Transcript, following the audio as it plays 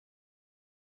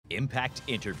Impact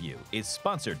Interview is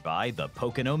sponsored by the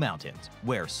Pocono Mountains,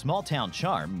 where small-town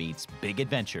charm meets big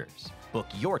adventures. Book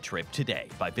your trip today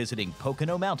by visiting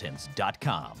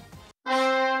PoconoMountains.com.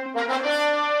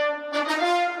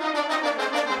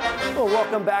 Well,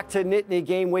 welcome back to Nittany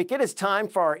Game Week. It is time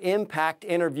for our Impact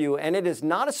Interview, and it is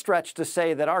not a stretch to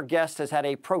say that our guest has had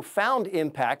a profound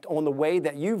impact on the way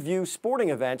that you view sporting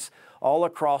events all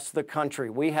across the country.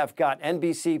 We have got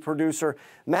NBC producer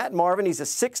Matt Marvin. He's a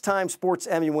 6-time Sports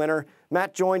Emmy winner.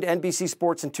 Matt joined NBC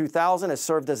Sports in 2000, has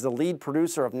served as the lead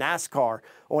producer of NASCAR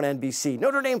on NBC,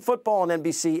 Notre Dame football on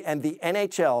NBC, and the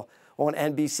NHL on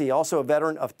NBC. Also a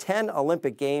veteran of 10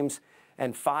 Olympic Games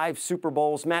and 5 Super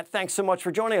Bowls. Matt, thanks so much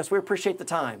for joining us. We appreciate the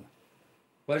time.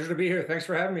 Pleasure to be here. Thanks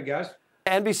for having me, guys.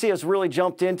 NBC has really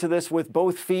jumped into this with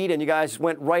both feet, and you guys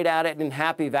went right at it in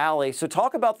Happy Valley. So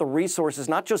talk about the resources,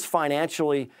 not just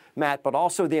financially, Matt, but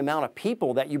also the amount of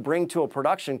people that you bring to a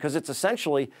production, because it's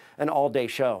essentially an all-day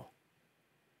show.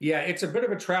 Yeah, it's a bit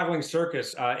of a traveling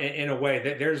circus in a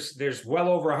way. There's well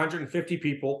over 150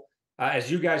 people.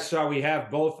 As you guys saw, we have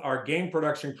both our game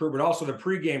production crew, but also the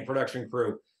pregame production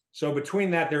crew. So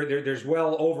between that, there's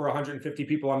well over 150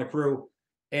 people on the crew,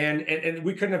 and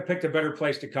we couldn't have picked a better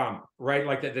place to come, right?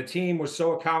 Like the team was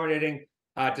so accommodating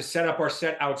to set up our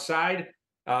set outside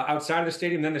of the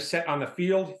stadium, then the set on the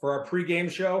field for our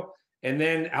pregame show, and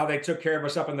then how they took care of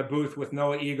us up in the booth with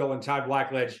Noah Eagle and Todd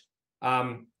Blackledge.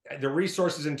 The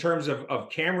resources in terms of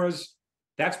cameras,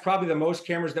 that's probably the most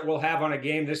cameras that we'll have on a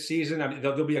game this season. I mean,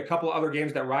 there'll be a couple other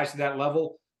games that rise to that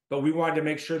level, but we wanted to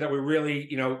make sure that we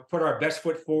really, put our best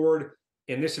foot forward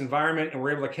in this environment, and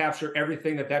we're able to capture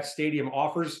everything that stadium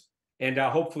offers. And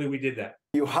hopefully we did that.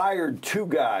 You hired 2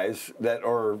 guys that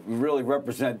really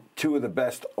represent 2 of the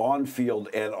best on-field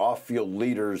and off-field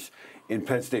leaders in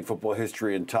Penn State football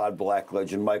history, in Todd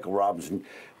Blackledge and Michael Robinson.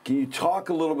 Can you talk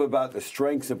a little bit about the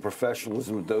strengths and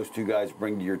professionalism that those 2 guys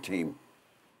bring to your team?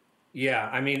 Yeah,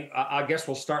 I mean, I guess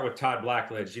we'll start with Todd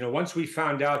Blackledge. Once we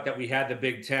found out that we had the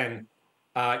Big Ten,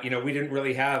 we didn't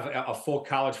really have a full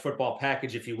college football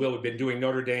package, if you will. We've been doing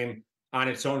Notre Dame on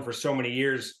its own for so many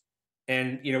years.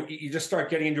 And, you just start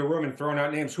getting into a room and throwing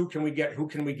out names. Who can we get?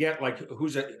 Like,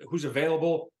 who's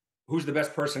available? Who's the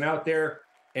best person out there?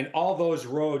 And all those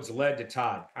roads led to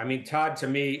Todd. I mean, Todd, to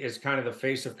me, is kind of the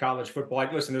face of college football.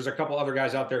 Listen, there's a couple other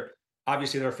guys out there,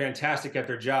 obviously, that are fantastic at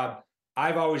their job.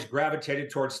 I've always gravitated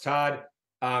towards Todd.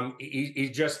 He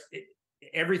just,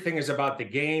 everything is about the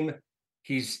game.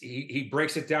 He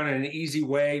breaks it down in an easy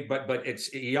way, but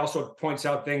he also points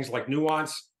out things like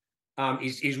nuance.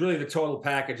 He's really the total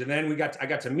package. And then I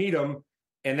got to meet him,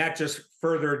 and that just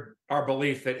furthered our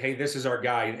belief that, hey, this is our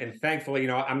guy. And thankfully,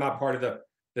 I'm not part of the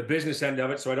business end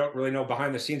of it, so I don't really know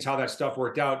behind the scenes how that stuff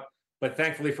worked out. But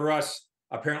thankfully for us,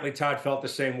 apparently Todd felt the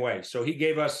same way. So he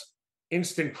gave us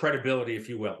instant credibility, if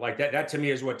you will. Like that to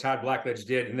me is what Todd Blackledge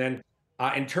did. And then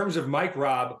in terms of Mike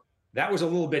Robb, that was a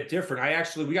little bit different.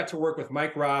 We got to work with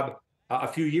Mike Robb a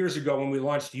few years ago when we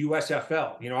launched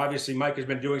USFL. Obviously Mike has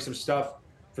been doing some stuff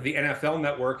for the NFL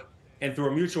Network, and through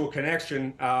a mutual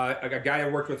connection, a guy I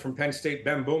worked with from Penn State,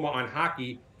 Ben Booma, on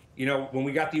hockey. When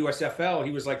we got the USFL,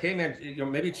 he was like, hey man,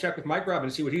 maybe check with Mike Robb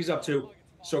and see what he's up to.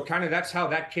 So kind of that's how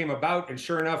that came about. And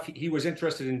sure enough, he was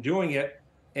interested in doing it,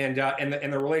 and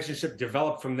the relationship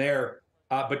developed from there.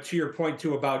 But to your point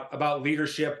too about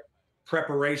leadership,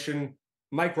 preparation,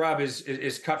 Mike Robb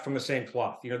is cut from the same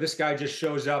cloth. This guy just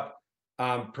shows up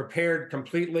prepared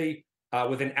completely,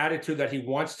 with an attitude that he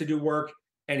wants to do work,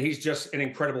 and he's just an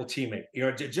incredible teammate.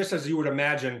 Just as you would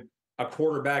imagine a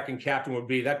quarterback and captain would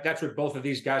be. That's what both of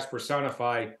these guys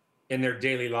personify in their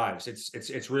daily lives.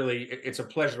 It's really a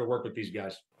pleasure to work with these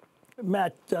guys.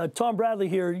 Matt, Tom Bradley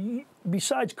here.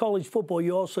 Besides college football,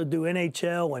 you also do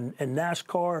NHL and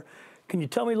NASCAR. Can you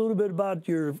tell me a little bit about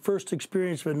your first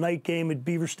experience with a night game at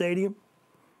Beaver Stadium?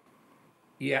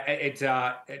 Yeah,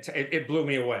 it blew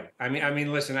me away. I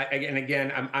mean, listen.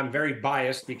 I'm very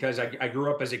biased because I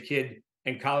grew up as a kid,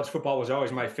 and college football was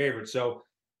always my favorite. So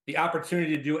the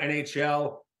opportunity to do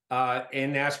NHL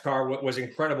and NASCAR was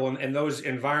incredible, and those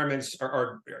environments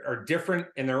are different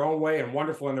in their own way and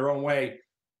wonderful in their own way.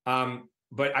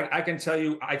 But I can tell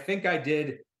you, I think I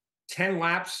did 10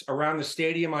 laps around the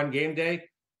stadium on game day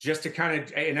just to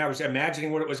and I was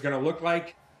imagining what it was going to look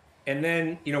like. And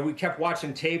then, we kept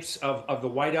watching tapes of the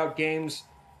whiteout games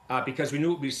because we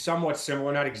knew it would be somewhat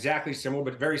similar, not exactly similar,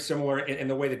 but very similar in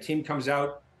the way the team comes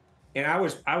out. And I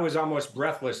was almost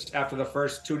breathless after the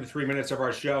first 2 to 3 minutes of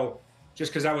our show,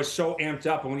 just because I was so amped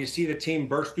up. And when you see the team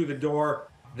burst through the door,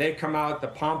 they come out, the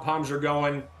pom-poms are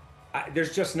going.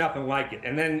 There's just nothing like it.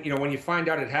 And then, when you find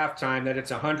out at halftime that it's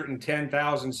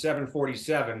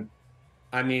 110,747,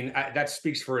 I mean, that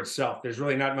speaks for itself. There's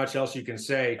really not much else you can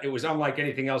say. It was unlike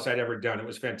anything else I'd ever done. It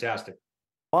was fantastic.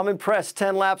 Well, I'm impressed.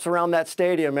 10 laps around that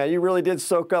stadium, man. You really did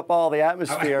soak up all the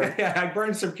atmosphere. I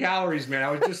burned some calories, man.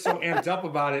 I was just so amped up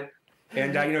about it.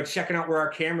 And, checking out where our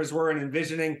cameras were and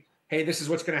envisioning, hey, this is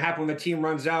what's going to happen when the team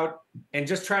runs out, and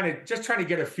just trying to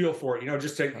get a feel for it.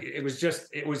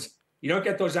 It was you don't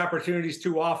get those opportunities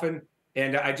too often,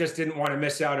 and I just didn't want to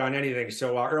miss out on anything.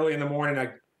 So early in the morning,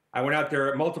 I went out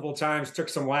there multiple times, took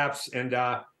some laps, and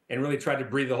really tried to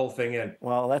breathe the whole thing in.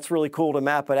 Well, that's really cool to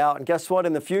map it out. And guess what?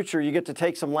 In the future, you get to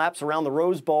take some laps around the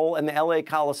Rose Bowl and the LA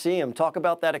Coliseum. Talk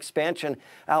about that expansion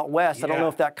out west. Yeah. I don't know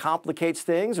if that complicates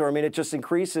things, or, I mean, it just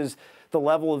increases the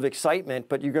level of excitement,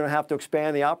 but you're going to have to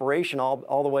expand the operation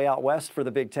all the way out west for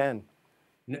the Big Ten.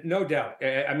 No doubt.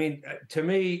 I mean, to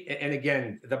me, and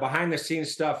again, the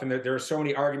behind-the-scenes stuff, and there are so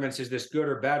many arguments, is this good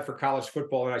or bad for college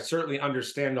football? And I certainly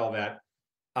understand all that.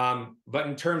 But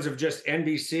in terms of just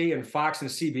NBC and Fox and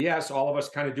CBS, all of us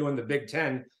kind of doing the Big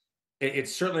Ten, it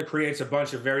certainly creates a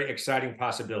bunch of very exciting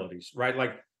possibilities, right?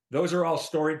 Like, those are all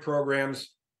storied programs.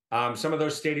 Some of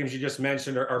those stadiums you just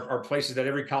mentioned are places that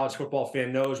every college football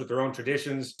fan knows, with their own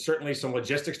traditions, certainly some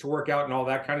logistics to work out and all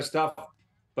that kind of stuff.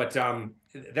 But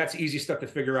that's easy stuff to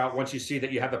figure out once you see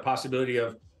that you have the possibility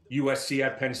of USC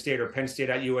at Penn State or Penn State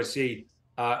at USC,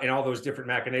 and all those different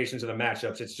machinations of the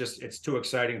matchups. It's too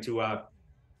exciting to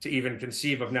even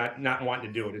conceive of not wanting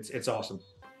to do it. It's awesome.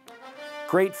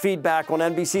 Great feedback on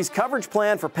NBC's coverage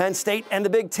plan for Penn State and the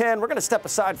Big Ten. We're going to step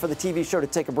aside for the TV show to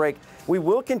take a break. We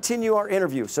will continue our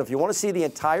interview, so if you want to see the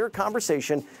entire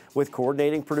conversation with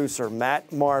coordinating producer Matt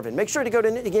Marvin, make sure to go to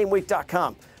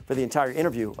NittanyGameWeek.com for the entire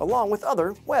interview, along with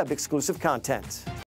other web-exclusive content.